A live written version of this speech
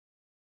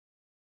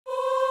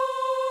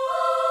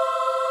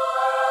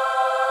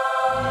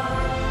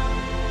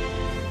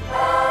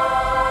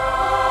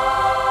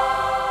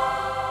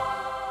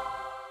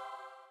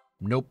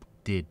Nope,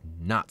 did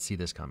not see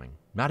this coming.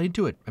 Not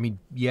into it. I mean,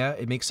 yeah,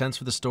 it makes sense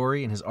for the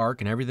story and his arc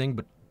and everything,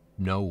 but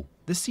no.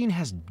 This scene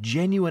has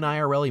genuine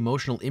IRL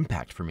emotional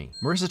impact for me.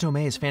 Marissa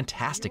Tomei is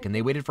fantastic, and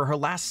they waited for her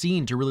last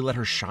scene to really let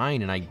her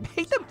shine, and I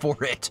hate them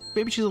for it.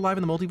 Maybe she's alive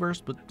in the multiverse,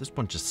 but this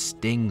one just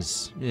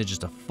stings. It's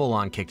just a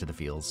full-on kick to the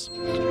feels.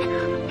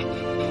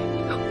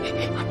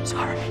 I'm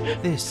sorry.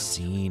 This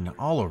scene,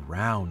 all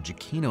around,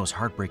 Giacchino's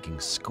heartbreaking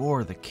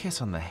score, the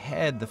kiss on the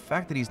head, the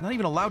fact that he's not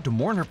even allowed to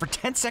mourn her for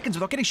 10 seconds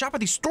without getting shot by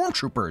these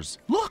stormtroopers.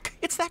 Look,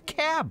 it's that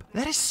cab.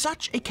 That is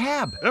such a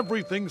cab.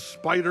 Everything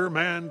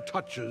Spider-Man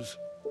touches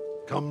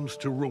comes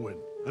to ruin,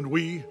 and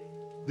we,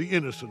 the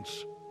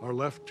innocents, are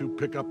left to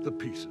pick up the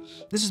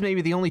pieces. This is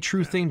maybe the only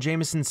true thing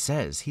Jameson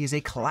says. He is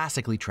a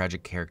classically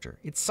tragic character.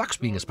 It sucks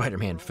being a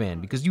Spider-Man fan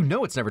because you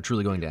know it's never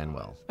truly going to end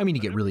well. I mean,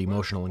 you get really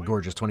emotional and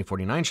gorgeous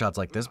 2049 shots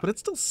like this, but it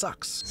still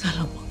sucks.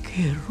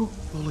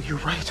 Well, you're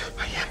right.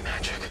 I am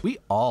magic. We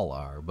all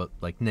are, but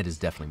like Ned is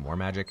definitely more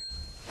magic.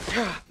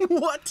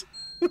 What?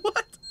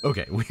 What?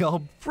 Okay, we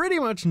all pretty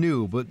much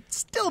knew, but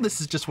still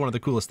this is just one of the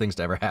coolest things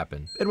to ever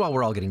happen. And while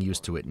we're all getting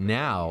used to it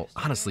now,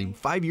 honestly,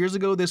 5 years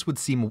ago this would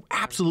seem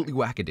absolutely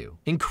wackadoo.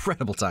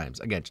 Incredible times,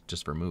 again,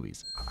 just for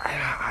movies.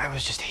 I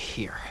was just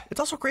here. It's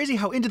also crazy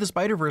how Into the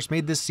Spider-Verse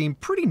made this seem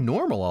pretty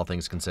normal, all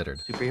things considered.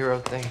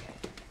 Superhero thing.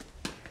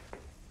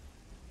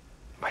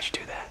 Why'd you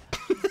do that?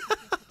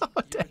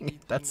 Oh, dang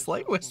it, that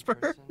slight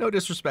whisper. No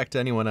disrespect to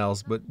anyone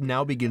else, but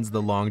now begins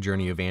the long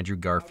journey of Andrew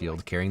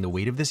Garfield carrying the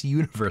weight of this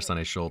universe on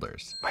his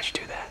shoulders. Why'd you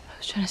do that? I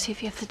was trying to see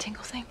if you have the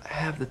tingle thing. I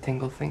have the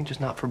tingle thing,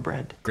 just not for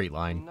bread. Great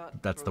line.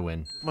 That's the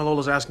win. My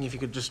Lola's asking if you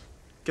could just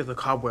get the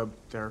cobweb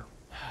there.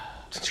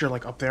 Since you're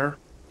like up there.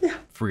 Yeah.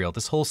 For real,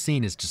 this whole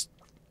scene is just...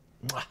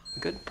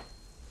 Good.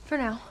 For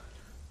now.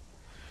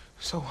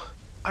 So,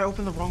 I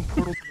opened the wrong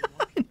portal.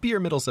 Pure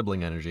middle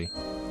sibling energy.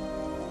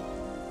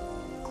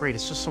 Great,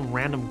 it's just some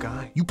random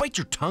guy. You bite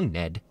your tongue,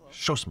 Ned.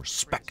 Show some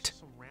respect.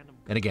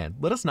 And again,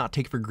 let us not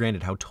take for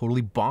granted how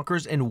totally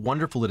bonkers and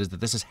wonderful it is that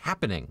this is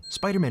happening.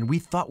 Spider-Man we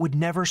thought would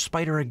never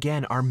spider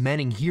again are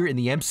menning here in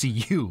the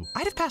MCU.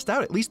 I'd have passed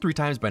out at least 3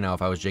 times by now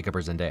if I was Jacob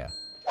or Zendaya.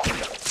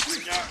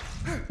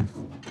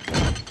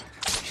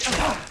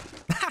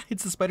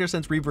 It's the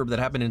Spider-Sense reverb that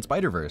happened in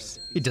Spider-Verse.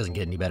 It doesn't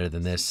get any better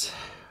than this.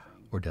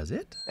 Or does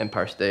it?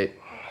 Empire State.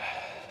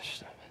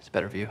 It's a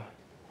better view.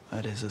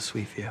 That is a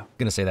sweet view.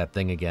 Gonna say that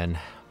thing again.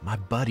 My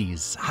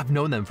buddies, I've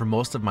known them for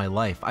most of my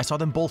life. I saw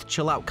them both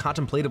chill out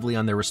contemplatively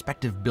on their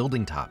respective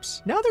building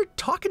tops. Now they're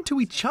talking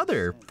to each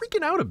other,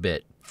 freaking out a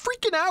bit.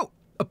 Freaking out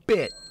a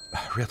bit.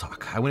 Real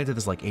talk, I went into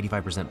this like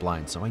 85%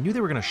 blind, so I knew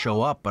they were gonna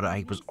show up, but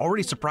I was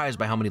already surprised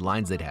by how many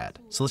lines they'd had.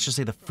 So let's just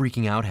say the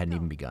freaking out hadn't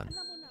even begun.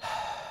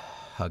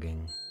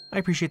 Hugging. I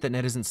appreciate that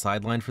Ned isn't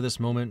sidelined for this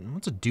moment.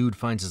 Once a dude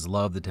finds his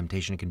love, the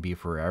temptation can be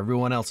for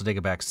everyone else to take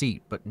a back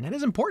seat. But Ned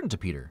is important to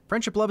Peter.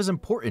 Friendship love is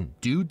important.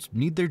 Dudes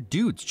need their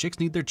dudes. Chicks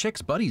need their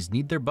chicks. Buddies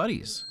need their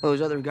buddies. Well,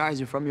 those other guys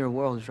are from your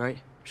worlds, right?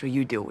 So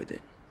you deal with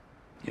it.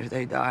 If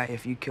they die,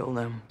 if you kill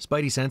them.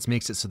 Spidey sense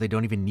makes it so they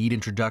don't even need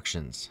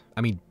introductions.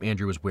 I mean,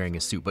 Andrew was wearing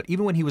his suit, but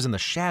even when he was in the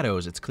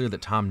shadows, it's clear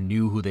that Tom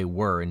knew who they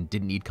were and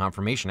didn't need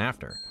confirmation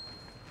after.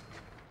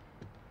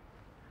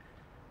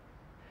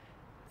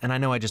 And I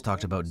know I just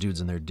talked about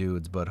dudes and their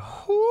dudes, but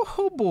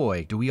oh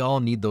boy, do we all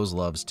need those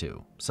loves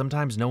too.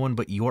 Sometimes no one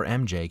but your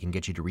MJ can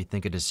get you to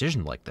rethink a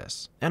decision like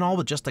this, and all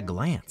with just a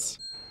glance.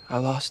 I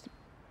lost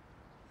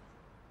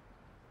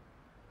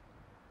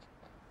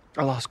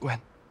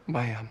Gwen.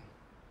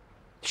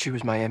 She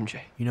was my MJ.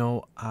 You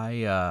know,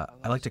 I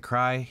like to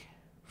cry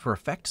for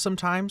effect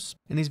sometimes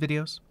in these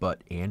videos,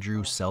 but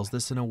Andrew sells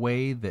this in a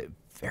way that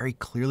very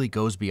clearly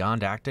goes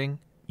beyond acting.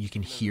 You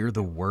can hear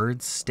the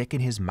words stick in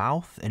his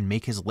mouth and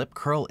make his lip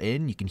curl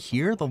in. You can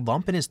hear the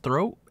lump in his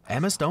throat.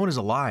 Emma Stone is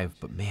alive,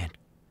 but man,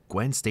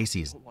 Gwen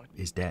Stacy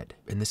is dead.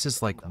 And this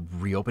is like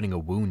reopening a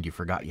wound you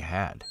forgot you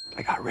had.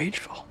 I got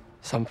rageful.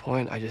 At some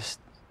point,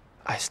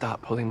 I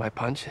stopped pulling my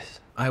punches.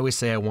 I always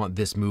say I want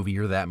this movie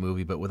or that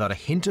movie, but without a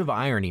hint of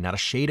irony, not a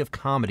shade of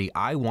comedy,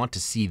 I want to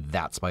see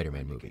that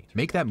Spider-Man movie.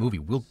 Make that movie,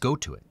 we'll go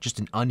to it. Just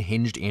an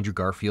unhinged Andrew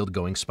Garfield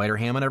going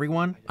Spider-Ham on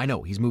everyone? I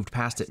know, he's moved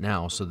past it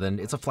now, so then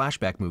it's a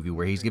flashback movie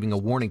where he's giving a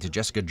warning to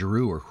Jessica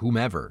Drew or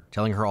whomever,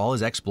 telling her all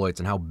his exploits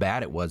and how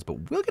bad it was,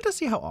 but we'll get to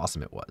see how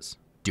awesome it was.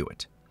 Do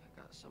it.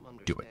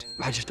 Do it.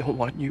 I just don't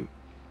want you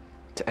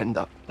to end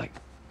up like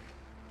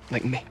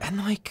me. And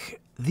like,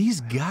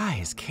 these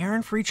guys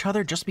caring for each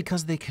other just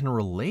because they can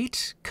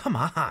relate? Come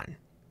on.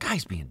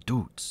 Guys being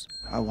dudes.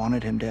 I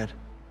wanted him dead.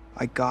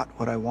 I got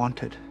what I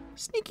wanted.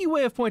 Sneaky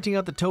way of pointing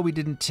out that Toby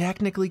didn't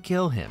technically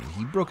kill him.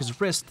 He broke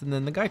his wrist and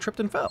then the guy tripped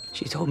and fell.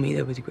 She told me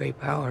that with great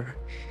power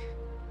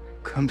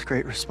comes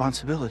great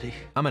responsibility.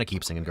 I'm gonna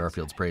keep singing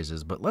Garfield's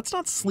praises, but let's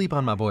not sleep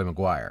on my boy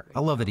Maguire. I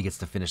love that he gets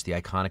to finish the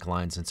iconic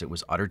line since it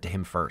was uttered to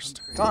him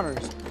first.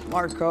 Connors,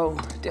 Marco,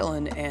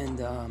 Dylan, and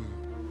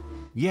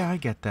Yeah, I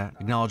get that.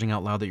 Acknowledging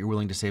out loud that you're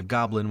willing to save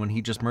Goblin when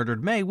he just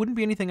murdered May wouldn't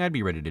be anything I'd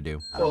be ready to do.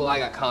 Well, I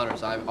got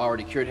Connors. I've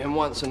already cured him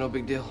once, so no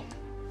big deal.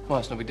 Well,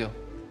 it's no big deal.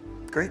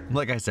 Great.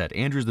 Like I said,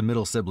 Andrew's the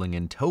middle sibling,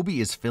 and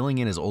Toby is filling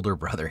in his older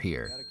brother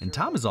here. And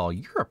Tom is all,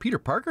 you're a Peter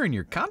Parker and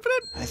you're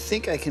confident? I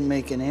think I can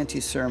make an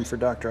anti-serum for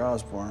Dr.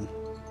 Osborn.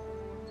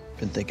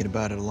 Been thinking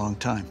about it a long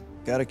time.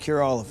 Gotta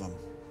cure all of them,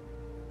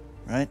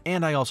 right?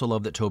 And I also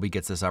love that Toby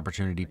gets this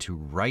opportunity to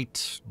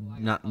right,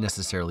 not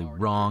necessarily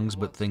wrongs,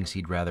 but things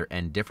he'd rather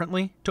end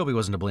differently. Toby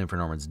wasn't to blame for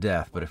Norman's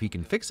death, but if he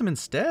can fix him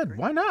instead,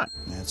 why not?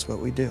 That's what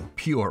we do.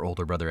 Pure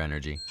older brother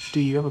energy. Do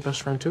you have a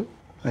best friend too?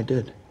 I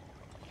did.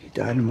 He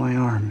died in my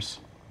arms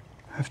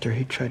after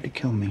he tried to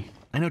kill me.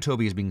 I know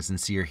Toby is being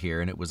sincere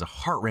here, and it was a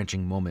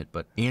heart-wrenching moment,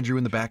 but Andrew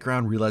in the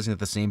background realizing that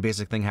the same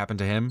basic thing happened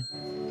to him.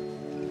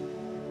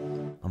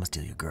 I'm gonna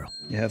steal your girl.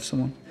 You have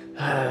someone?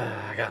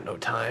 I got no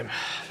time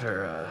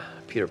for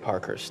Peter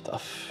Parker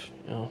stuff,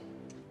 you know.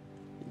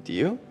 Do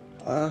you?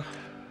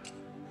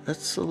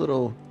 That's a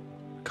little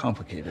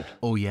complicated.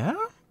 Oh yeah?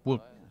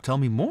 Well, tell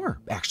me more.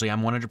 Actually,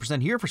 I'm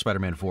 100% here for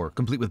Spider-Man 4,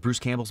 complete with Bruce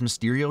Campbell's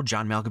Mysterio,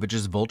 John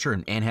Malkovich's Vulture,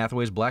 and Anne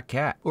Hathaway's Black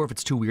Cat. Or if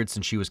it's too weird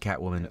since she was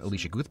Catwoman,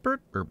 Alicia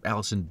Cuthbert or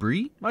Alison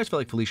Brie. I always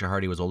felt like Felicia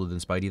Hardy was older than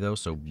Spidey though,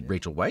 so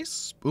Rachel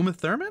Weisz? Uma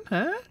Thurman,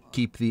 huh?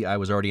 Keep the I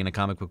was already in a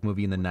comic book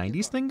movie in the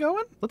 90s thing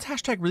going? Let's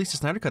hashtag release a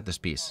Snyder Cut this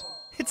piece.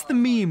 It's the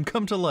meme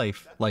come to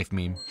life. Life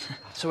meme.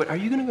 So wait, are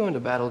you gonna go into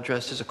battle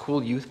dressed as a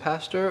cool youth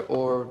pastor,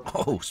 or?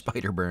 Oh,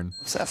 Spider-Burn.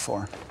 What's that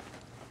for?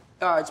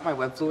 It's my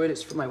web fluid.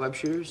 It's for my web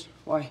shooters.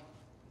 Why?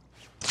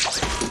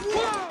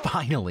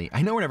 Finally,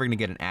 I know we're never gonna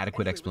get an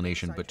adequate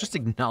explanation, but just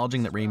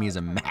acknowledging that Raimi is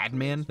a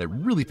madman, that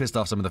really pissed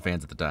off some of the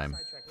fans at the time.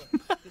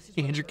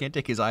 Andrew can't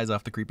take his eyes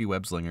off the creepy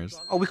web slingers.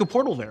 Oh, we could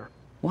portal there.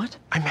 What?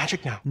 I'm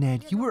magic now.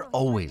 Ned, you were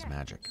always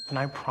magic. And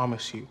I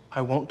promise you,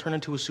 I won't turn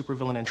into a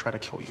supervillain and try to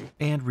kill you.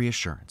 And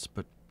reassurance,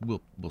 but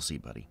we'll see,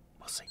 buddy.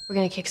 We'll see. We're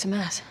gonna kick some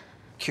ass.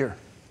 Cure.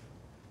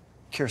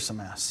 Cure some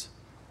ass.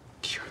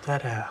 Cure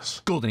that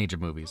ass. Golden age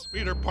of movies.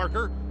 Peter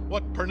Parker,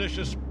 what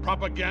pernicious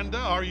propaganda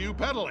are you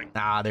peddling?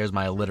 Ah, there's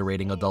my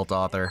alliterating adult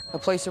author. A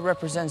place that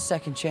represents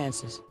second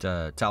chances.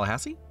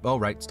 Tallahassee? Oh,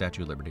 right,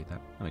 Statue of Liberty.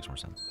 That makes more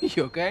sense.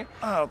 You okay?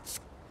 Oh,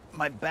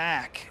 my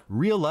back.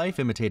 Real life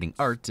imitating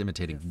art,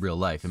 imitating real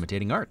life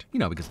imitating art. You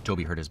know, because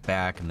Toby hurt his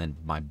back, and then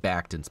my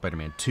backed in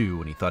Spider-Man 2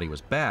 when he thought he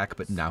was back,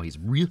 but now he's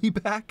really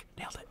back.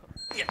 Nailed it.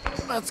 Yeah,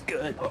 that's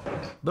good.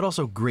 But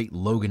also great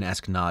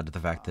Logan-esque nod to the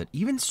fact that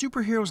even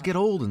superheroes get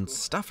old and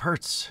stuff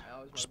hurts.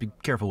 Just be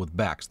careful with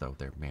backs, though,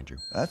 there, Andrew.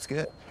 That's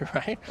good.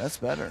 Right? That's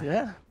better.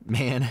 Yeah.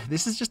 Man,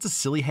 this is just a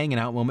silly hanging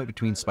out moment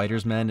between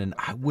Spiders-Men, and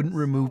I wouldn't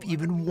remove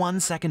even 1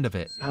 second of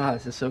it. Ah,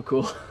 this is so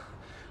cool.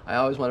 I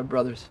always wanted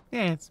brothers.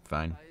 Yeah, it's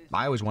fine.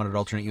 I always wanted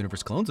alternate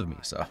universe clones of me,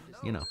 so,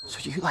 you know. So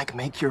you like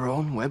make your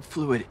own web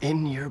fluid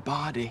in your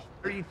body?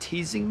 Are you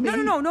teasing me?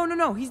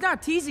 No. He's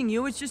not teasing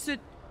you. It's just that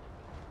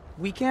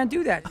we can't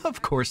do that.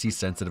 Of course he's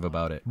sensitive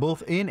about it,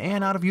 both in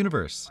and out of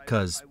universe,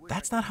 because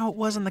that's not how it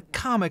was in the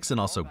comics, and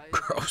also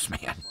gross,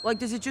 man. Like,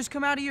 does it just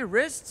come out of your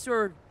wrists,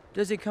 or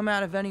does it come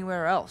out of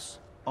anywhere else?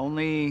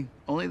 Only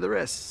the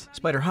wrists.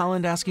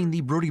 Spider-Holland asking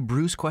the Brody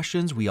Bruce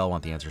questions we all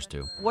want the answers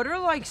to. What are,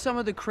 like, some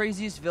of the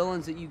craziest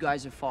villains that you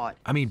guys have fought?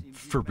 I mean,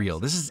 for real,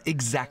 this is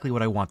exactly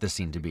what I want this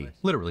scene to be.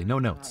 Literally, no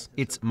notes.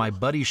 It's my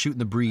buddies shooting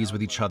the breeze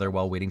with each other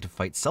while waiting to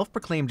fight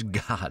self-proclaimed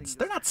gods.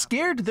 They're not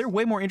scared, they're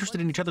way more interested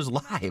in each other's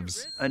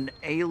lives. An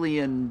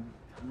alien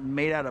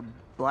made out of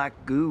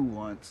black goo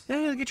once.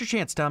 Yeah, get your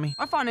chance, Tommy.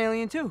 I fought an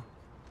alien, too.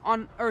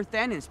 On Earth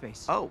and in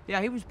space. Oh.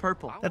 Yeah, he was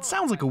purple. That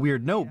sounds like a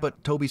weird note,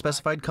 but Toby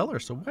specified color,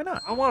 so why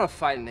not? I want to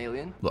fight an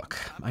alien. Look,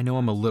 I know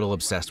I'm a little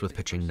obsessed with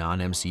pitching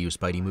non-MCU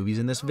Spidey movies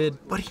in this vid,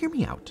 but hear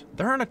me out.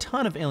 There aren't a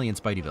ton of alien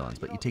Spidey villains,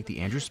 but you take the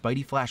Andrew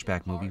Spidey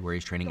flashback movie where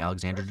he's training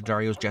Alexander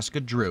Daddario's Jessica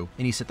Drew,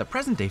 and he's set the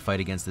present-day fight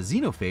against the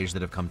xenophage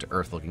that have come to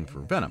Earth looking for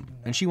Venom.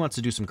 And she wants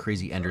to do some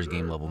crazy Ender's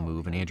Game level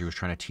move, and Andrew is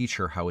trying to teach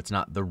her how it's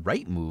not the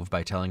right move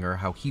by telling her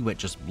how he went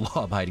just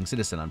law-abiding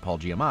citizen on Paul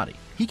Giamatti.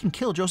 He can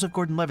kill Joseph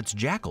Gordon-Levitt's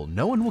Jackal,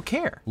 no one will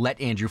care.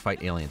 Let Andrew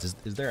fight aliens.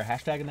 Is there a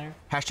hashtag in there?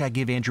 Hashtag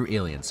give Andrew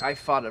aliens. I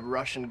fought a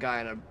Russian guy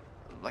in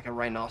a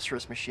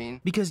rhinoceros machine.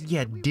 Because,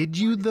 yeah, did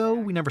you though?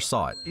 We never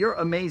saw it. You're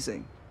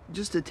amazing.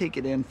 Just to take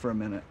it in for a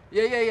minute.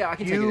 Yeah, I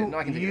can take it in. No,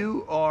 I can take it in.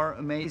 You are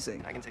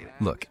amazing. I can take it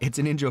in. Look, it's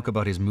an in-joke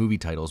about his movie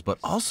titles, but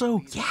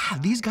also, yeah,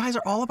 these guys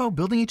are all about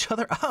building each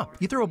other up.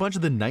 You throw a bunch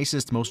of the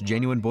nicest, most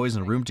genuine boys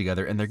in a room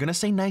together, and they're gonna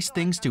say nice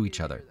things to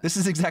each other. This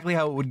is exactly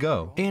how it would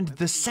go. And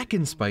the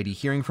second Spidey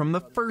hearing from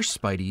the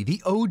first Spidey,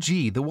 the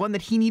OG, the one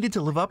that he needed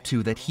to live up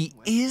to, that he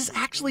is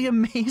actually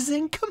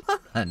amazing? Come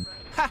on.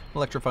 Ha!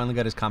 Electro finally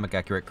got his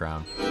comic-accurate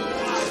crown.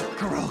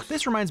 Gross.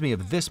 This reminds me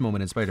of this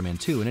moment in Spider-Man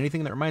 2, and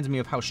anything that reminds me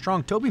of how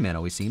strong Tobey Man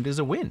always seemed is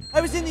a win.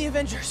 I was in the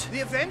Avengers. The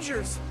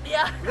Avengers?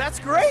 Yeah.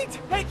 That's great!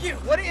 Thank you.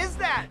 What is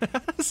that?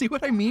 See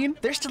what I mean?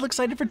 They're still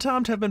excited for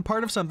Tom to have been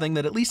part of something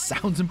that at least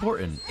sounds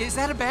important. Is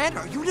that a band?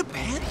 Are you in a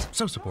band?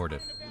 So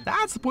supportive.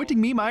 That's the pointing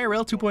meme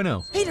IRL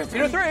 2.0. Peter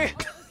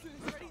 3.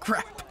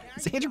 Crap.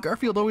 Is Andrew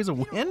Garfield always a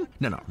win?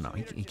 No,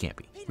 he can't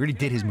be. We already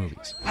did his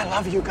movies. I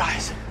love you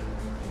guys.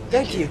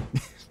 Thank you.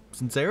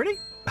 sincerity?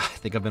 I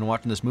think I've been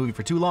watching this movie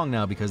for too long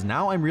now, because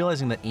now I'm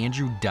realizing that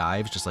Andrew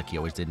dives just like he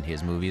always did in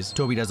his movies.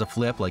 Toby does a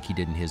flip like he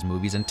did in his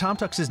movies, and Tom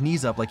tucks his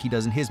knees up like he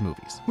does in his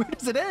movies. Where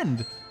does it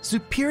end?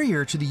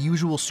 Superior to the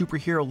usual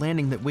superhero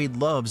landing that Wade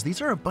loves,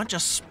 these are a bunch of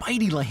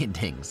Spidey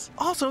landings.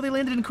 Also, they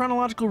landed in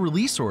chronological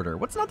release order.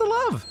 What's not to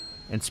love?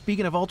 And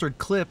speaking of altered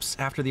clips,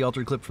 after the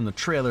altered clip from the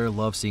trailer,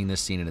 love seeing this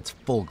scene in its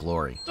full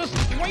glory. Just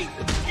wait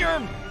your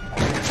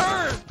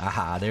turn!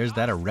 Aha, there's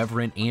that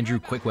irreverent Andrew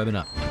quick webbing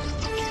up.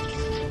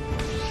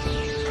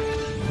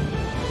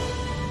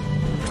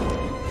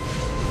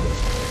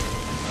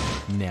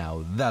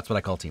 Now, that's what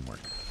I call teamwork.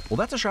 Well,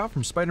 that's a shot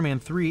from Spider-Man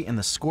 3 and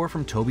the score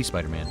from Tobey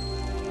Spider-Man.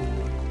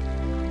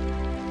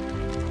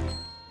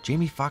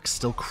 Jamie Foxx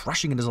still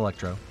crushing it as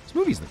Electro. This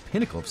movie's the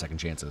pinnacle of second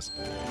chances.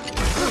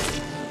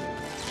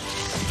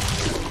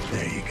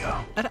 There you go.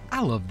 And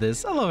I love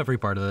this. I love every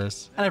part of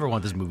this. I never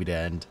want this movie to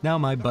end. Now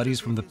my buddies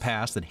from the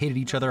past that hated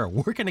each other are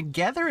working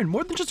together in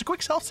more than just a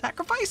quick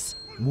self-sacrifice?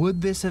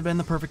 Would this have been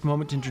the perfect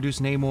moment to introduce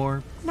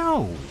Namor?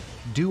 No.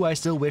 Do I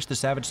still wish the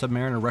Savage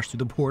Submariner rushed through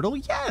the portal?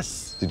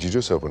 Yes. Did you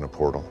just open a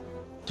portal?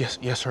 Yes,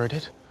 sir, I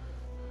did.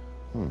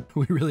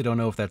 We really don't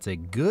know if that's a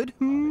good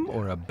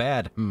or a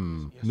bad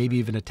Maybe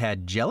even a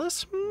tad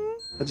jealous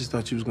I just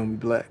thought you was gonna be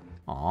black.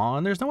 Aw,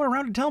 and there's no one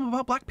around to tell him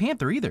about Black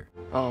Panther either.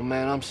 Oh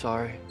man, I'm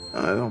sorry.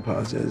 I don't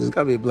apologize. There's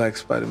gotta be a black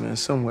Spider-Man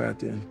somewhere out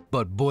there.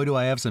 But boy, do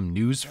I have some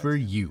news for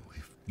you.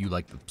 If you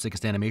like the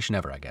sickest animation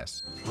ever, I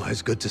guess. Well,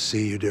 it's good to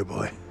see you, dear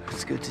boy.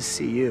 It's good to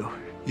see you.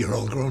 You're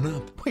all grown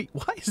up. Wait,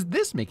 why is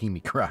this making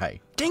me cry?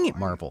 Dang it,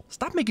 Marvel.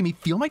 Stop making me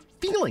feel my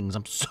feelings.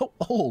 I'm so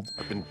old.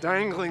 I've been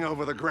dangling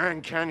over the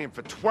Grand Canyon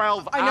for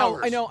 12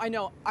 hours. I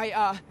know.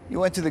 You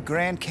went to the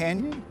Grand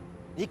Canyon?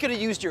 He could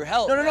have used your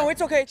help. No,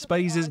 it's okay.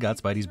 Spidey's has got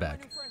Spidey's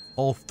back.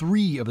 All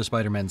three of the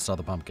Spider-Men saw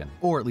the pumpkin,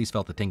 or at least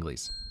felt the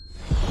tinglies.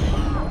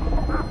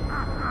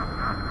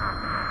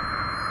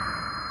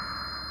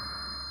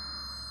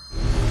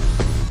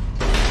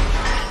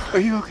 Are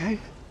you okay?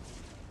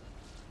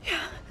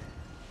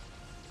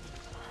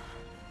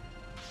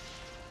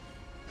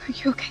 Are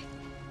you okay?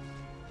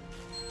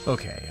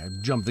 Okay, I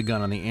jumped the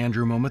gun on the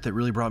Andrew moment that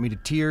really brought me to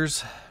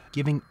tears.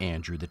 Giving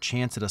Andrew the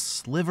chance at a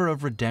sliver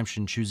of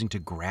redemption, choosing to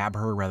grab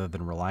her rather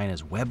than rely on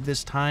his web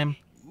this time.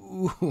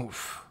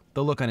 Oof.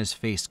 The look on his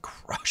face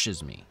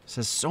crushes me.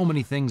 Says so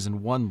many things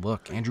in one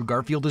look. Andrew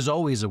Garfield is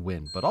always a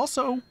win, but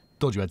also,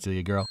 told you I'd see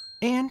you, girl.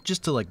 And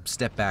just to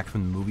step back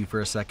from the movie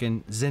for a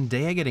second,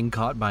 Zendaya getting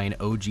caught by an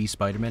OG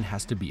Spider-Man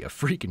has to be a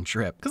freaking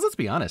trip. Because let's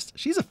be honest,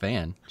 she's a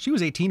fan. She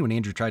was 18 when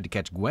Andrew tried to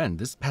catch Gwen.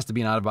 This has to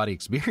be an out-of-body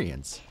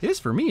experience. It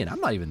is for me, and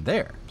I'm not even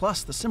there.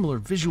 Plus, the similar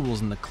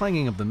visuals and the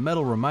clanging of the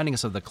metal reminding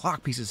us of the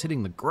clock pieces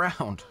hitting the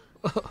ground.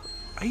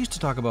 I used to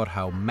talk about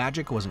how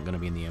magic wasn't going to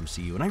be in the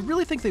MCU, and I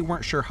really think they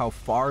weren't sure how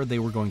far they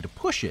were going to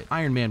push it.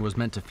 Iron Man was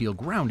meant to feel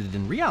grounded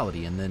in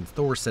reality, and then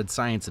Thor said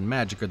science and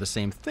magic are the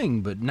same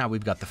thing, but now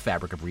we've got the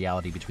fabric of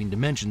reality between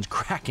dimensions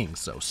cracking,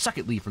 so suck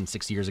it, Lee from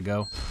 6 years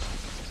ago.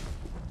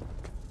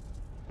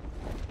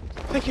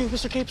 Thank you,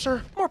 Mr. Cape,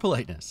 sir. More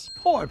politeness.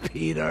 Poor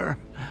Peter.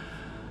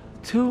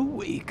 Too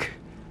weak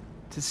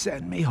to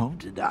send me home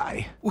to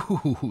die.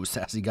 Ooh,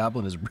 Sassy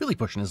Goblin is really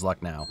pushing his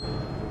luck now.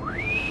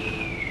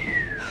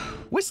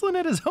 Whistling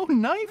at his own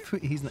knife?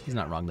 He's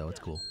not wrong though, it's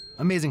cool.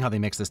 Amazing how they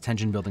mix this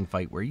tension-building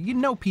fight where you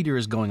know Peter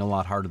is going a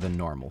lot harder than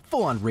normal.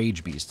 Full-on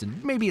rage beast,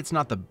 and maybe it's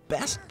not the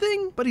best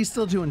thing, but he's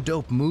still doing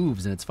dope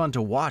moves and it's fun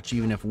to watch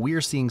even if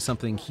we're seeing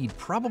something he'd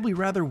probably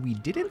rather we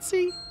didn't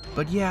see.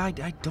 But yeah, I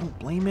don't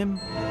blame him.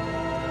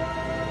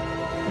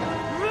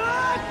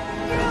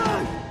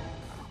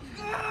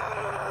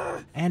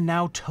 And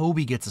now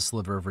Tobey gets a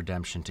sliver of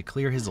redemption to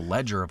clear his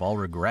ledger of all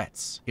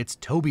regrets. It's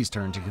Tobey's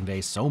turn to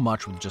convey so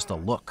much with just a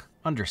look.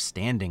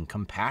 Understanding,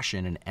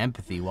 compassion, and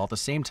empathy, while at the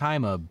same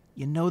time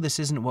you know this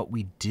isn't what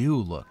we do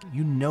look.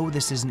 You know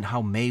this isn't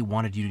how May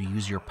wanted you to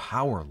use your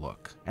power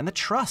look. And the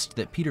trust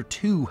that Peter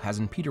 2 has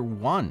in Peter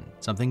 1.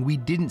 Something we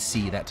didn't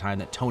see that time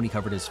that Tony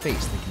covered his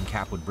face thinking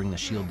Cap would bring the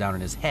shield down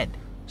on his head.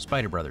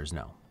 Spider Brothers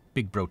know.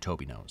 Big bro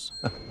Tobey knows.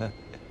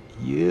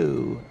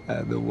 You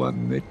are the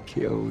one that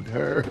killed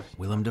her.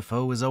 Willem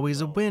Dafoe is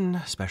always a win,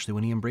 especially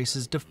when he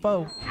embraces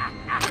Dafoe.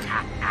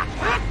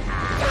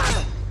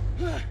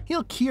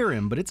 He'll cure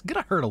him, but it's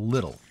gonna hurt a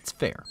little. It's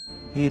fair.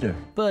 Peter.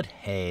 But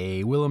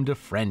hey, Willem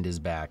Dafoe is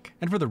back.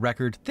 And for the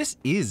record, this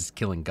is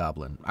killing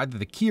Goblin. Either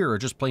the cure or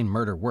just plain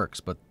murder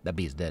works, but that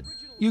bee's dead.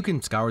 You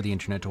can scour the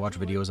internet to watch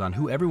videos on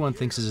who everyone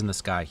thinks is in the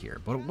sky here,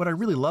 but what I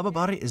really love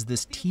about it is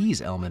this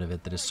tease element of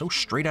it that is so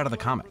straight out of the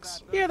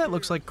comics. Yeah, that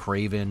looks like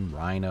Kraven,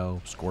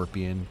 Rhino,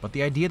 Scorpion, but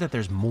the idea that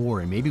there's more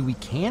and maybe we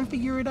can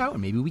figure it out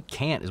and maybe we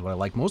can't is what I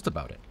like most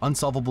about it.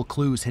 Unsolvable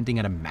clues hinting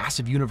at a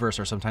massive universe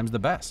are sometimes the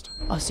best.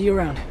 I'll see you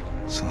around.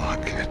 It's a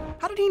lot, kid.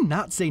 How did he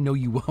not say no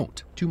you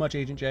won't? Too much,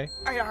 Agent J?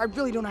 I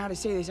really don't know how to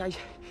say this.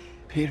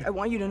 Peter. I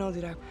want you to know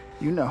that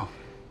You know.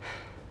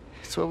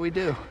 It's what we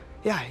do.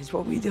 Yeah, it's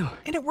what we do.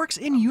 And it works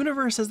in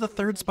universe as the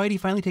third Spidey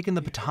finally taking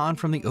the baton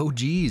from the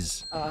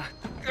OGs.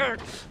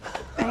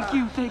 Thank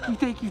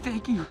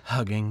you.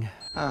 Hugging.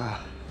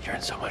 You're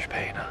in so much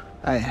pain, huh?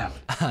 I am.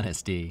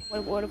 Honesty.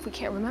 What if we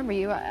can't remember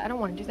you? I don't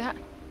want to do that.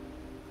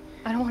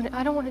 I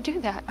don't want to do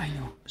that. I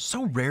know.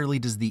 So rarely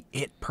does the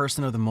it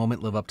person of the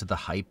moment live up to the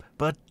hype,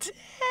 but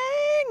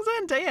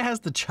dang, Zendaya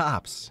has the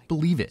chops.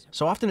 Believe it.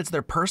 So often it's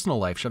their personal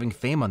life shoving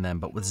fame on them,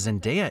 but with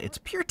Zendaya, it's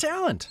pure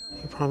talent.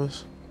 You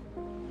promise?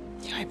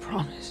 Yeah, I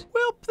promise.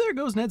 Well, there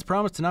goes Ned's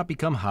promise to not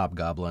become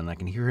Hobgoblin. I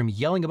can hear him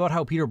yelling about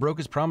how Peter broke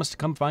his promise to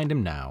come find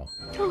him now.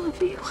 I love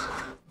you.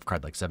 I've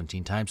cried like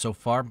 17 times so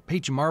far.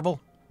 Hate you, Marvel.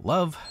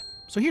 Love.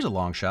 So here's a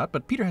long shot,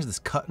 but Peter has this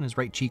cut in his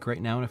right cheek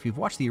right now, and if you've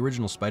watched the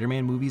original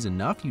Spider-Man movies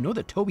enough, you know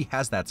that Tobey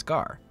has that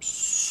scar.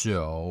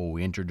 So,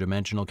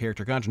 interdimensional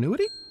character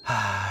continuity?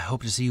 I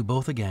hope to see you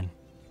both again.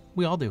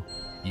 We all do.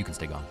 You can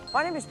stay gone.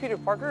 My name is Peter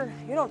Parker.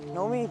 You don't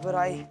know me, but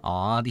I...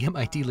 Aw, the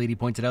MIT lady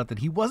pointed out that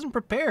he wasn't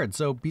prepared,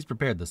 so he's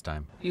prepared this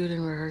time. You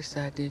didn't rehearse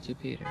that, did you,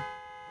 Peter?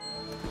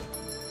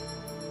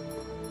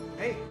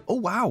 Hey. Oh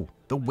wow,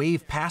 the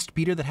wave past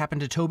Peter that happened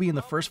to Tobey in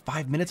the first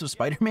 5 minutes of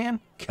Spider-Man?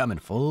 Coming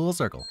full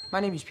circle. My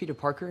name is Peter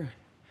Parker,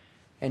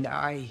 and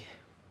I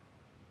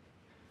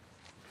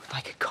would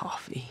like a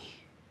coffee,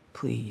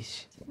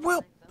 please.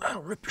 Well,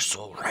 I'll rip your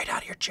soul right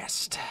out of your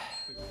chest.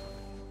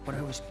 What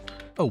I was...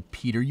 Oh,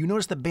 Peter, you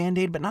noticed the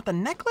Band-Aid but not the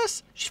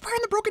necklace? She's wearing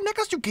the broken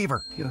necklace you gave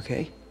her. You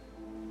okay?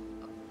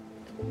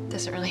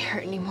 Doesn't really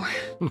hurt anymore.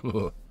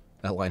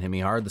 That line hit me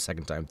hard the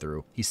second time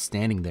through. He's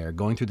standing there,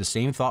 going through the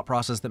same thought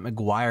process that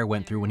Maguire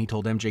went through when he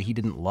told MJ he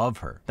didn't love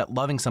her. That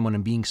loving someone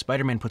and being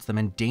Spider-Man puts them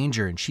in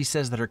danger, and she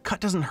says that her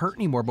cut doesn't hurt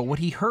anymore, but what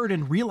he heard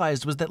and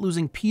realized was that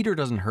losing Peter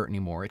doesn't hurt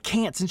anymore. It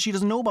can't, since she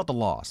doesn't know about the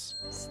loss.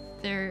 Is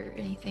there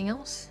anything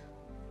else?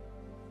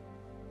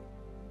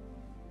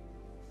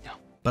 No.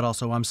 But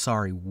also, I'm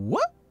sorry,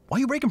 what? Why are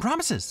you breaking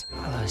promises?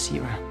 I love to see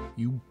you around.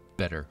 You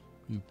better.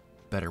 You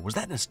better. Was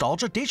that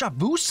nostalgia? Deja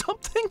vu?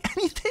 Something?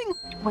 Anything?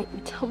 Wait,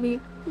 you tell me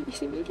when you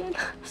see me again.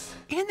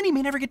 And then he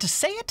may never get to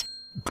say it?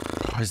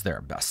 Is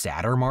there a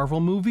sadder Marvel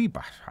movie?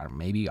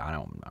 Maybe,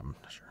 I'm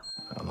not sure.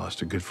 I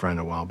lost a good friend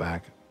a while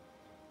back.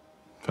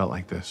 Felt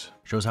like this.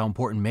 Shows how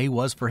important May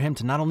was for him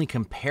to not only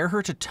compare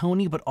her to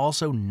Tony, but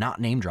also not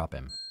name drop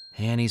him.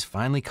 And he's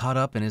finally caught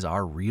up and is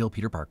our real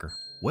Peter Parker.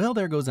 Well,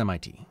 there goes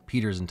MIT.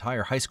 Peter's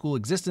entire high school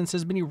existence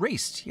has been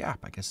erased. Yeah,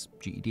 I guess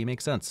GED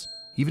makes sense.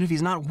 Even if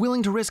he's not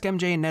willing to risk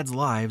MJ and Ned's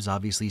lives,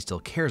 obviously he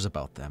still cares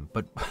about them.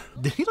 But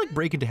did he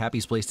break into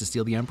Happy's place to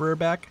steal the Emperor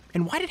back?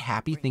 And why did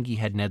Happy think he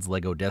had Ned's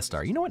Lego Death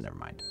Star? You know what, never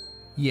mind.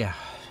 Yeah,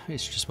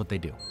 it's just what they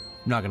do.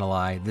 I'm not gonna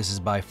lie, this is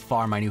by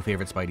far my new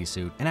favorite Spidey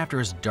suit, and after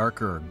his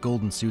darker or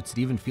golden suits, it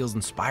even feels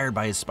inspired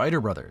by his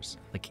Spider Brothers.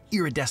 Like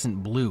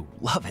iridescent blue,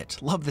 love it,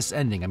 love this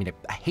ending. I mean,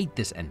 I hate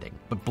this ending,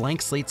 but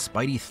blank slate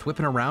Spidey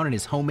thwipping around in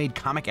his homemade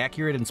comic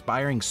accurate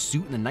inspiring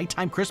suit in the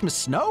nighttime Christmas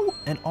snow?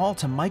 And all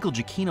to Michael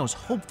Giacchino's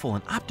hopeful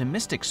and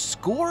optimistic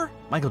score?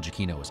 Michael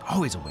Giacchino is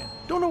always a win.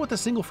 Don't know what the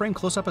single frame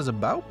close-up is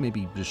about,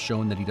 maybe just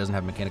showing that he doesn't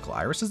have mechanical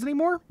irises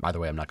anymore?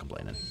 Either way, I'm not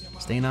complaining.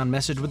 Staying on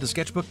message with the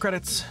sketchbook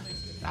credits.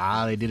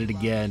 Ah, they did it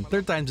again.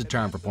 Third time's a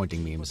charm for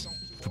pointing memes.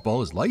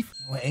 Football is life.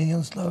 What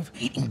aliens love?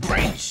 Eating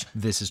brains.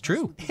 This is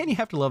true. And you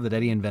have to love that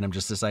Eddie and Venom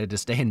just decided to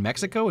stay in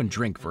Mexico and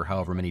drink for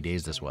however many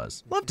days this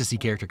was. Love to see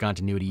character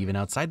continuity even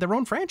outside their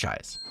own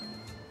franchise.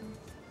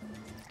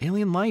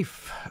 Alien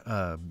life,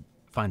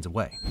 finds a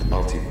way. The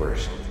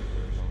multiverse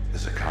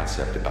is a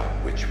concept about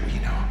which we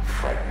know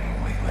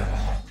frighteningly little.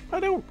 I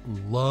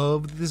don't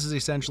love this is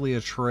essentially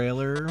a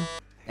trailer.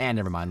 And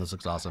never mind, this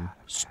looks awesome.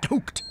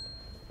 Stoked.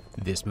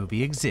 This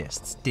movie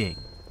exists.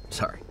 Ding.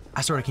 Sorry.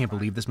 I sort of can't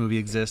believe this movie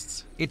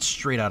exists. It's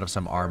straight out of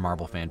some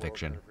Marvel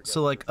fanfiction.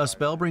 So a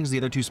spell brings the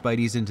other two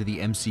Spideys into the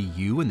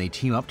MCU and they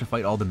team up to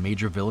fight all the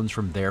major villains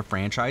from their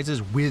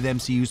franchises with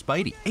MCU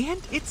Spidey.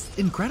 And it's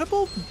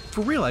incredible.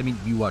 For real, I mean,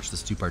 you watched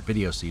this two-part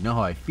video so you know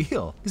how I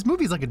feel. This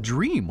movie is like a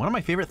dream. One of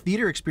my favorite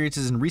theater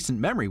experiences in recent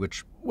memory,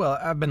 which, well,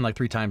 I've been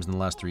 3 times in the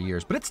last 3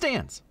 years, but it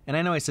stands. And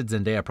I know I said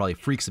Zendaya probably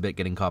freaks a bit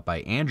getting caught by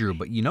Andrew,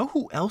 but you know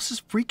who else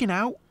is freaking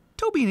out?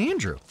 Tobey and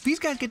Andrew. These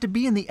guys get to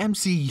be in the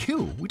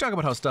MCU. We talk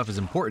about how stuff is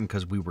important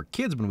because we were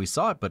kids when we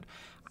saw it, but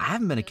I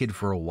haven't been a kid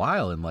for a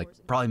while and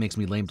probably makes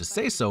me lame to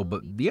say so,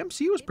 but the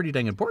MCU is pretty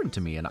dang important to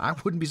me and I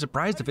wouldn't be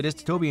surprised if it is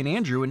to Tobey and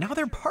Andrew and now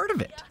they're part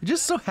of it.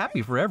 Just so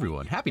happy for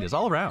everyone. Happiness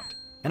all around.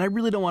 And I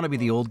really don't want to be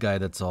the old guy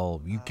that's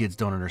all, you kids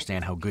don't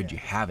understand how good you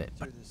have it,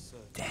 but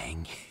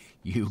dang,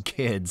 you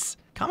kids.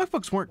 Comic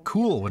books weren't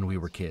cool when we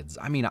were kids.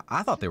 I mean,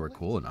 I thought they were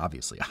cool, and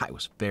obviously I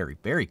was very,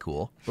 very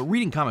cool, but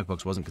reading comic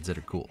books wasn't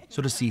considered cool.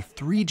 So to see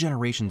 3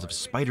 generations of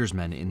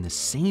Spider-Men in the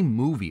same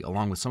movie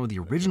along with some of the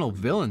original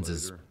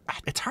villains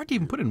it's hard to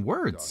even put in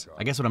words.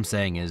 I guess what I'm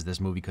saying is this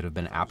movie could have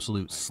been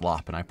absolute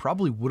slop, and I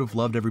probably would have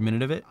loved every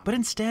minute of it, but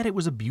instead it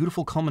was a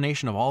beautiful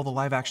culmination of all the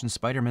live-action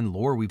Spider-Man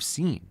lore we've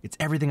seen. It's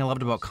everything I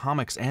loved about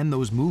comics and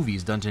those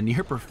movies done to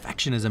near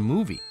perfection as a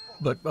movie.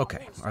 But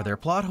okay, are there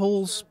plot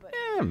holes?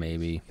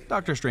 Maybe.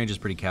 Doctor Strange is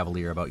pretty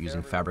cavalier about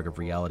using fabric of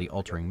reality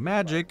altering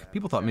magic.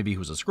 People thought maybe he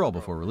was a Skrull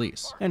before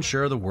release. And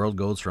sure, the world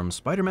goes from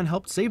Spider-Man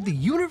helped save the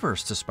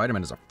universe to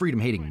Spider-Man is a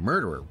freedom-hating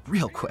murderer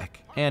real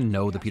quick. And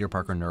no, the Peter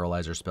Parker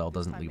neuralizer spell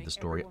doesn't leave the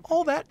story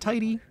all that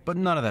tidy, but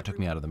none of that took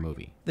me out of the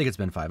movie. They could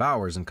spend 5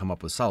 hours and come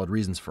up with solid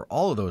reasons for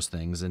all of those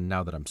things, and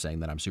now that I'm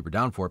saying that, I'm super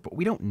down for it, but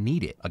we don't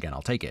need it. Again,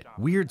 I'll take it.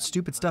 Weird,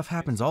 stupid stuff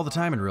happens all the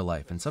time in real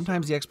life, and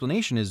sometimes the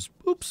explanation is,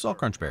 oops, all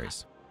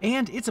crunchberries.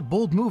 And it's a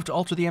bold move to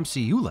alter the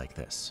MCU like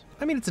this.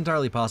 I mean, it's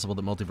entirely possible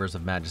that Multiverse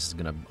of Madness is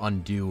gonna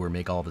undo or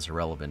make all of this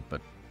irrelevant,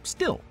 but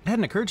still, it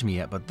hadn't occurred to me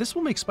yet, but this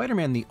will make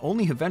Spider-Man the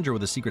only Avenger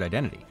with a secret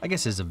identity. I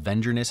guess his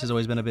Avengerness has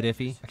always been a bit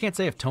iffy. I can't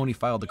say if Tony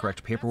filed the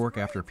correct paperwork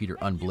after Peter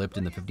unblipped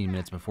in the 15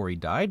 minutes before he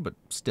died, but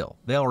still,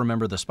 they all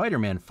remember the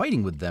Spider-Man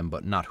fighting with them,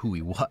 but not who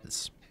he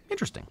was.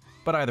 Interesting.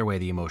 But either way,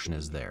 the emotion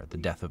is there. The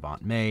death of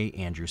Aunt May,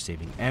 Andrew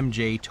saving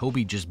MJ,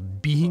 Toby just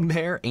being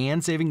there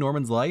and saving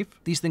Norman's life.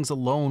 These things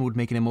alone would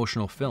make an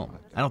emotional film.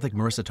 I don't think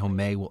Marissa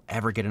Tomei will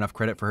ever get enough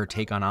credit for her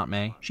take on Aunt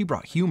May. She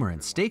brought humor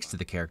and stakes to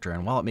the character,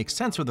 and while it makes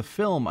sense for the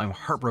film, I'm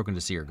heartbroken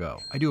to see her go.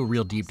 I do a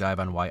real deep dive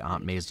on why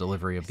Aunt May's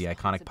delivery of the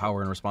iconic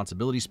power and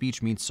responsibility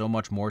speech means so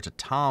much more to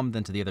Tom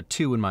than to the other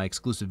two in my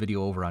exclusive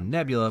video over on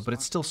Nebula, but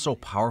it's still so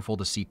powerful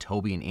to see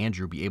Toby and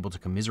Andrew be able to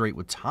commiserate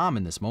with Tom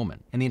in this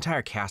moment. And the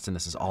entire cast in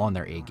this is all on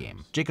their A game.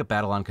 Jacob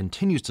Batalon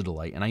continues to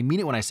delight, and I mean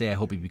it when I say I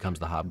hope he becomes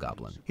the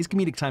Hobgoblin. His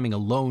comedic timing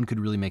alone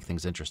could really make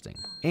things interesting.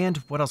 And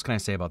what else can I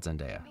say about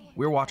Zendaya?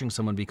 We're watching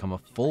someone become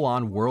a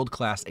full-on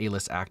world-class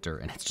A-list actor,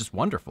 and it's just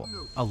wonderful.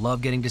 I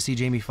love getting to see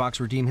Jamie Foxx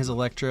redeem his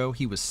Electro.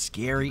 He was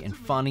scary and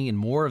funny and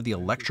more of the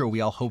Electro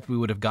we all hoped we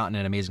would have gotten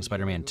in Amazing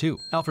Spider-Man 2.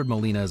 Alfred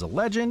Molina is a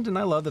legend, and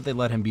I love that they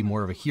let him be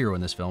more of a hero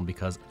in this film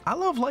because I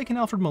love liking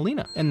Alfred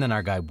Molina. And then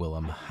our guy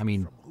Willem. I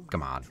mean,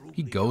 come on,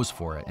 he goes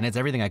for it, and it's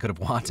everything I could have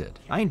wanted.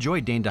 I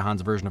enjoyed Dane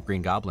DeHaan's version of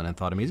Green Goblin and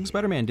thought Amazing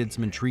Spider-Man did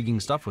some intriguing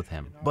stuff with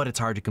him, but it's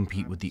hard to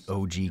compete with the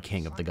OG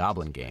king of the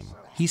Goblin game.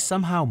 He's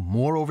somehow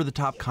more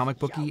over-the-top comic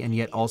booky and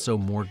yet also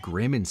more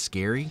grim and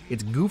scary.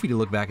 It's goofy to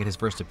look back at his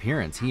first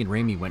appearance. He and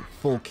Raimi went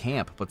full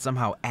camp, but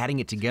somehow adding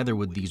it together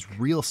with these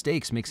real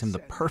stakes makes him the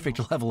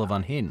perfect level of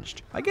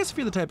unhinged. I guess if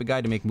you're the type of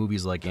guy to make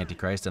movies like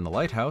Antichrist and The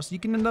Lighthouse, you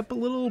can end up a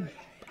little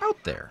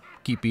out there.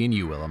 Keep being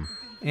you, Willem.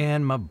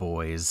 And my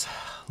boys.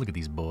 Look at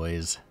these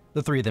boys.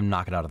 The three of them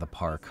knock it out of the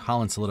park.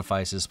 Holland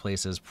solidifies his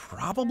place as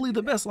probably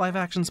the best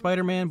live-action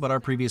Spider-Man, but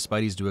our previous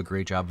Spideys do a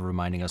great job of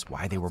reminding us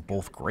why they were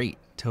both great.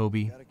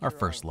 Toby, our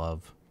first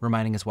love,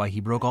 reminding us why he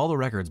broke all the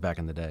records back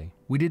in the day.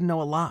 We didn't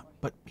know a lot,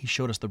 but he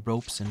showed us the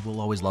ropes and we'll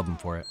always love him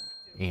for it.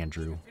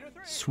 Andrew.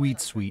 Sweet,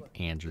 sweet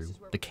Andrew.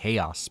 The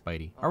chaos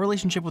Spidey. Our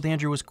relationship with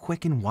Andrew was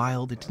quick and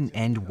wild. It didn't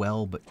end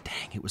well, but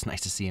dang, it was nice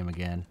to see him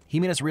again. He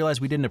made us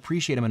realize we didn't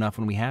appreciate him enough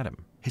when we had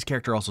him. His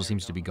character also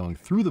seems to be going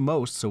through the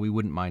most, so we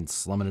wouldn't mind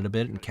slumming it a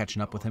bit and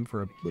catching up with him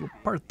for a little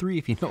part 3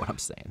 if you know what I'm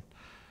saying.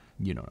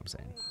 You know what I'm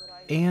saying.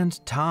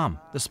 And Tom,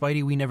 the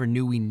Spidey we never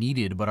knew we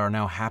needed but are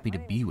now happy to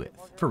be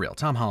with. For real,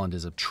 Tom Holland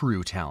is a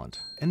true talent.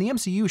 And the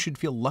MCU should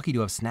feel lucky to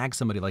have snagged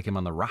somebody like him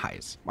on the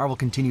rise. Marvel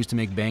continues to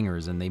make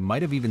bangers, and they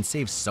might have even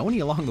saved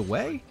Sony along the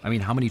way. I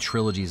mean, how many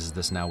trilogies is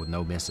this now with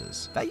no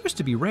misses? That used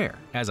to be rare.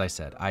 As I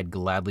said, I'd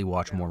gladly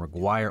watch more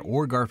Maguire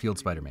or Garfield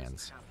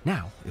Spider-Mans.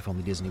 Now, if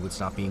only Disney would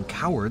stop being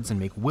cowards and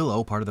make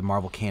Willow part of the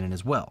Marvel canon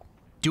as well.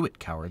 Do it,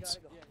 cowards.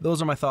 Those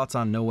are my thoughts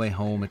on No Way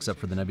Home, except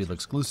for the Nebula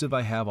exclusive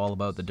I have all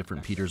about the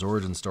different Peter's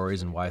origin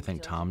stories and why I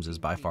think Tom's is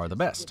by far the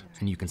best.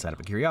 And you can sign up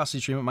a Curiosity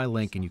stream at my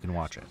link and you can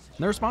watch it. And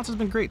the response has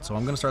been great, so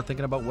I'm going to start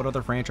thinking about what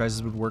other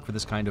franchises would work for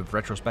this kind of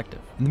retrospective.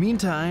 In the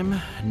meantime,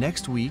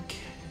 next week,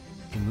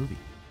 a movie.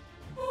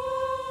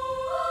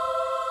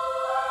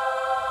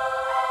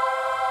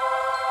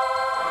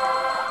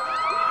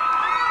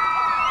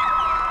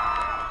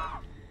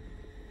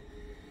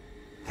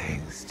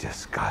 Things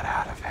just got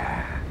out of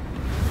hand.